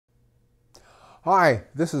Hi,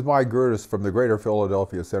 this is Mike Gerdes from the Greater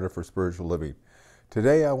Philadelphia Center for Spiritual Living.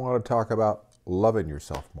 Today I want to talk about loving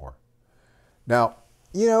yourself more. Now,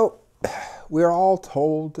 you know, we're all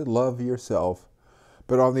told to love yourself,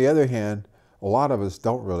 but on the other hand, a lot of us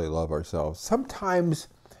don't really love ourselves. Sometimes,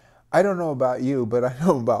 I don't know about you, but I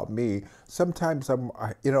know about me. Sometimes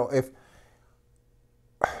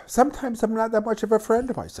sometimes I'm not that much of a friend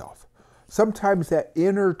to myself. Sometimes that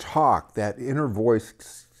inner talk, that inner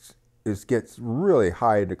voice gets really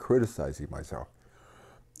high into criticizing myself.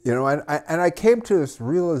 And I came to this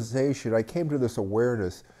realization, I came to this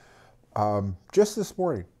awareness just this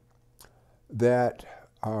morning that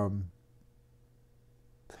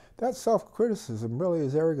that self-criticism really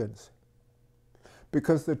is arrogance.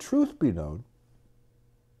 Because the truth be known,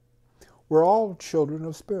 we're all children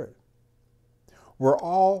of spirit. We're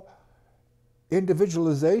all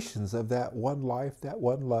individualizations of that one life, that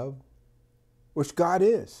one love, which God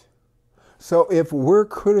is. So if we're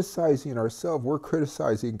criticizing ourselves, we're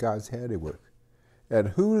criticizing God's handiwork. And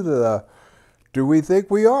who do we think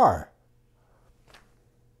we are?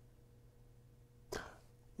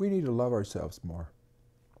 We need to love ourselves more.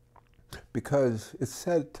 Because it's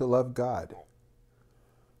said to love God.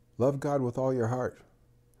 Love God with all your heart.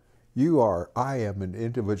 I am an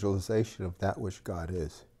individualization of that which God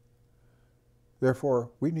is. Therefore,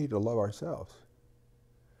 we need to love ourselves.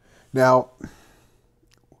 Now,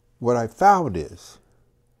 what I found is,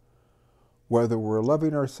 whether we're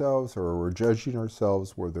loving ourselves or we're judging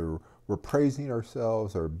ourselves, whether we're praising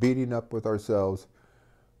ourselves or beating up with ourselves,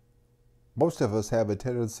 most of us have a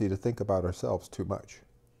tendency to think about ourselves too much.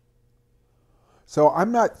 So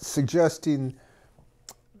I'm not suggesting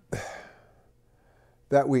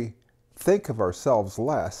that we think of ourselves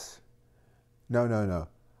less. No.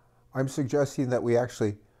 I'm suggesting that we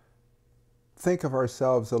actually think of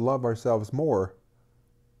ourselves and love ourselves more,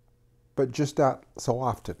 but just not so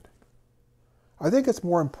often. I think it's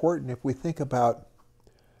more important if we think about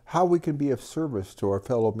how we can be of service to our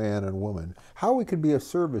fellow man and woman, how we can be of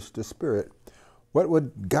service to spirit. What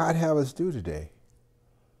would God have us do today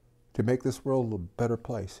to make this world a better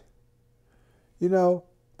place? You know,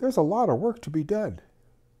 there's a lot of work to be done.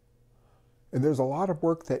 And there's a lot of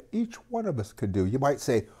work that each one of us could do. You might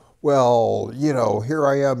say, well, here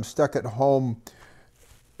I am stuck at home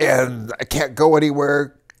and I can't go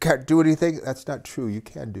anywhere, can't do anything. That's not true. You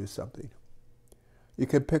can do something. You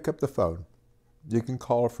can pick up the phone. You can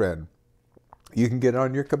call a friend. You can get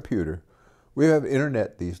on your computer. We have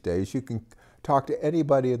internet these days. You can talk to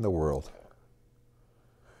anybody in the world.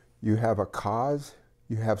 You have a cause.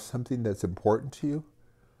 You have something that's important to you.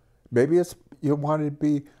 Maybe it's you want to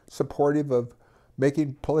be supportive of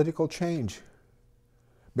making political change.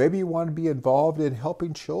 Maybe you want to be involved in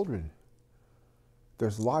helping children.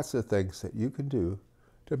 There's lots of things that you can do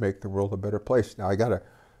to make the world a better place. Now I got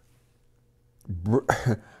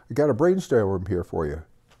a brainstorm here for you.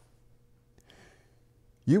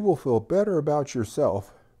 You will feel better about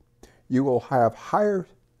yourself. You will have higher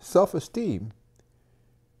self-esteem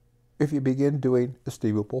if you begin doing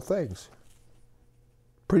esteemable things.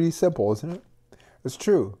 Pretty simple, isn't it? It's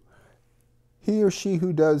true. He or she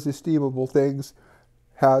who does esteemable things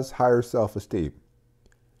has higher self-esteem.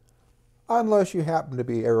 Unless you happen to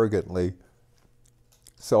be arrogantly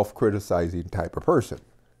self-criticizing type of person.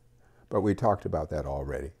 But we talked about that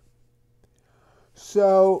already.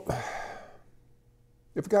 So,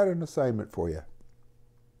 I've got an assignment for you.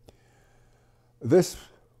 This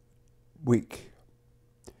week,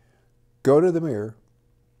 go to the mirror,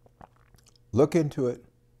 look into it,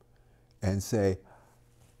 and say,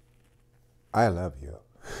 I love you.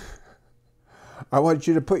 I want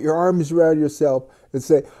you to put your arms around yourself and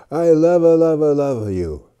say, I love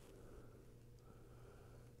you.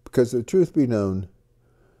 Because the truth be known,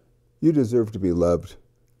 you deserve to be loved.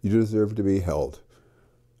 You deserve to be held.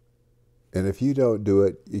 And if you don't do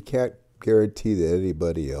it, you can't guarantee that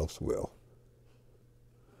anybody else will.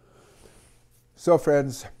 So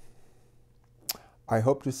friends, I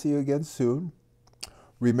hope to see you again soon.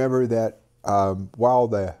 Remember that while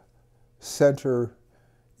the center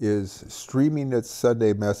is streaming its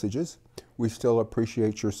Sunday messages, we still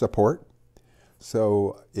appreciate your support.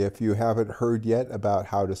 So if you haven't heard yet about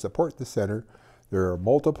how to support the center, there are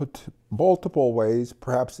multiple ways.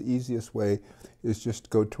 Perhaps the easiest way is just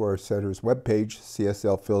go to our center's webpage,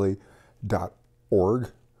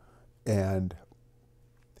 cslphilly.org, and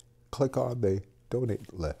click on the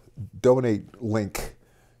donate link,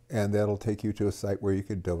 and that'll take you to a site where you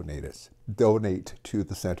can donate to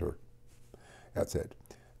the center. That's it.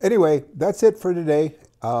 Anyway, that's it for today.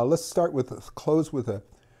 Let's close with a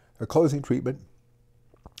closing treatment.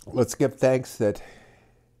 Let's give thanks that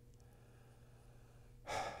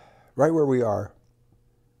right where we are,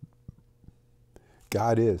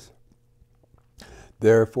 God is.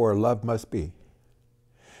 Therefore, love must be.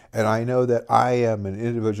 And I know that I am an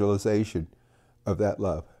individualization of that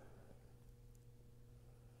love.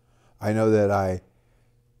 I know that I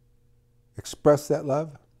express that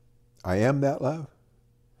love. I am that love.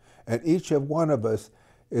 And each of one of us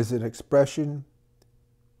is an expression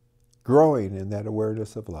growing in that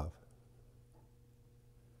awareness of love.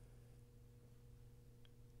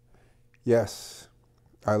 Yes,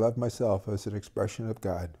 I love myself as an expression of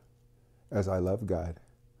God, as I love God.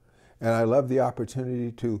 And I love the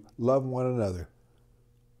opportunity to love one another,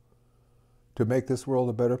 to make this world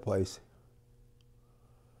a better place,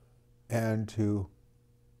 and to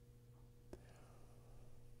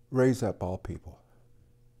raise up all people.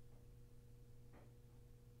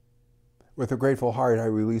 With a grateful heart, I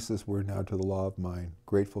release this word now to the law of mind,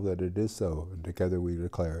 grateful that it is so, and together we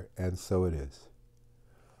declare, and so it is.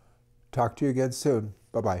 Talk to you again soon.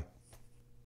 Bye-bye.